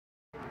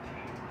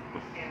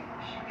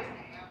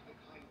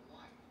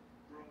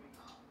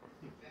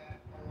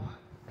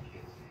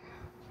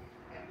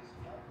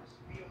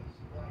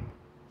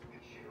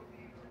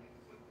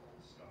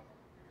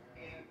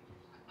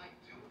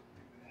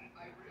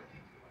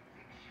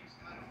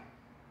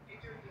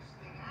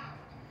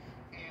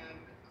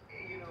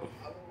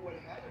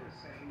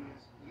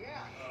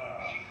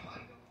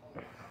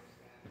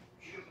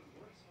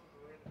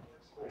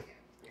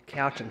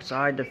couch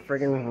inside the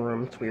friggin'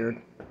 room. It's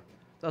weird.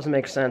 Doesn't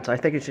make sense. I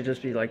think it should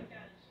just be like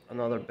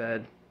another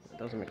bed. It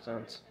doesn't make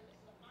sense.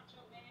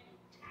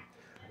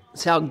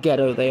 It's how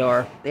ghetto they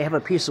are. They have a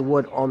piece of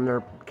wood on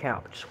their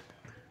couch.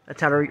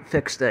 That's how they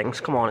fix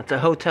things. Come on, it's a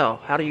hotel.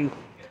 How do you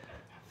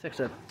fix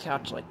a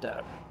couch like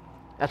that?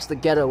 That's the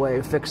ghetto way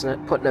of fixing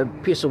it. Putting a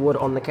piece of wood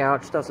on the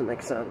couch doesn't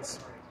make sense.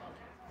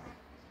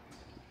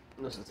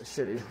 This is the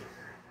shitty.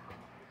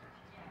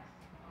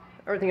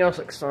 Everything else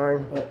looks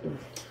fine, but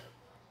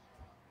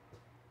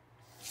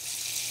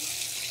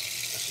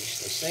this is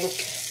the sink.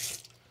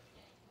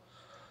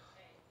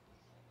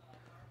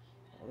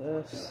 All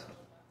this.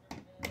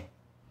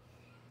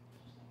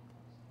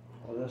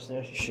 All this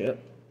nasty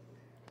shit.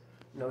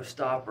 No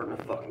stopper in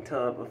the fucking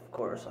tub, of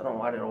course. I don't know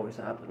why that always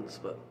happens,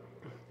 but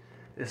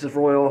this is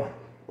Royal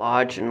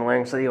Lodge in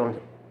Lang City on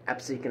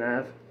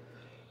Absceso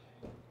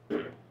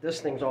Ave.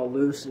 This thing's all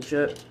loose and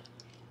shit.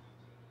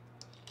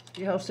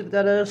 See how stupid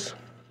that is?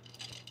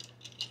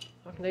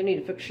 Fucking they need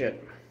to fix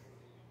shit.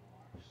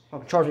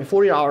 Fucking charge me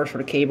 $40 for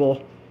the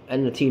cable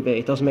and the TV.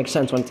 It doesn't make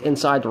sense when it's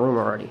inside the room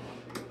already.